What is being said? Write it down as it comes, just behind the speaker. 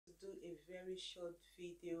very short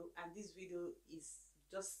video, and this video is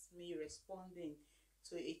just me responding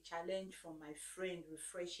to a challenge from my friend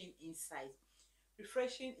Refreshing Insight.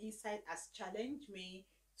 Refreshing Insight has challenged me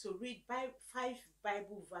to read 5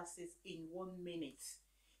 Bible verses in 1 minute.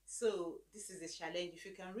 So this is a challenge. If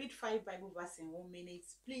you can read 5 Bible verses in 1 minute,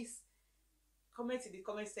 please comment in the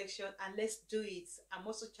comment section and let's do it. I'm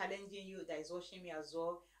also challenging you that is watching me as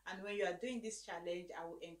well. And when you are doing this challenge, I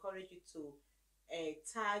will encourage you to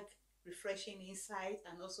tag Refreshing Insight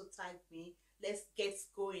and also tag me. Let's get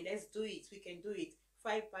going. Let's do it. We can do it.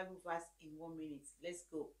 5 Bible verse in 1 minute. Let's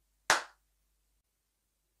go.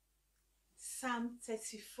 Psalm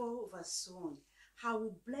 34 verse 1. I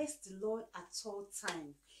will bless the Lord at all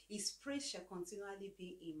times. His praise shall continually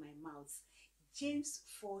be in my mouth. James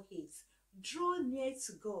 4:8. Draw near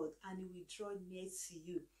to God and he will draw near to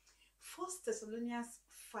you. 1 Thessalonians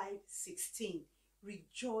 5:16.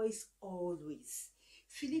 Rejoice always.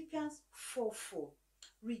 Philippians 4:4.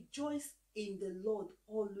 Rejoice in the Lord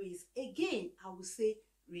always. Again, I will say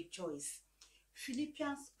rejoice.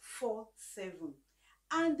 Philippians 4:7.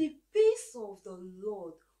 And the peace of the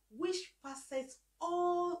Lord, which passeth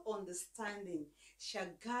all understanding, shall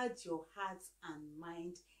guard your hearts and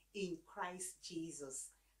mind in Christ Jesus.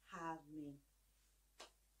 Amen.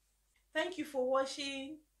 Thank you for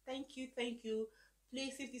watching. Thank you.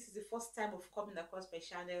 Please, if this is the first time of coming across my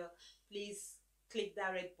channel, please click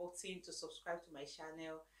that red button to subscribe to my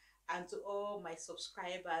channel. And to all my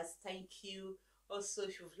subscribers, thank you. Also,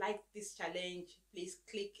 if you've liked this challenge, please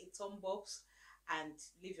click a thumb up and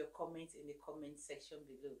leave your comment in the comment section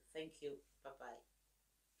below. Thank you. Bye bye.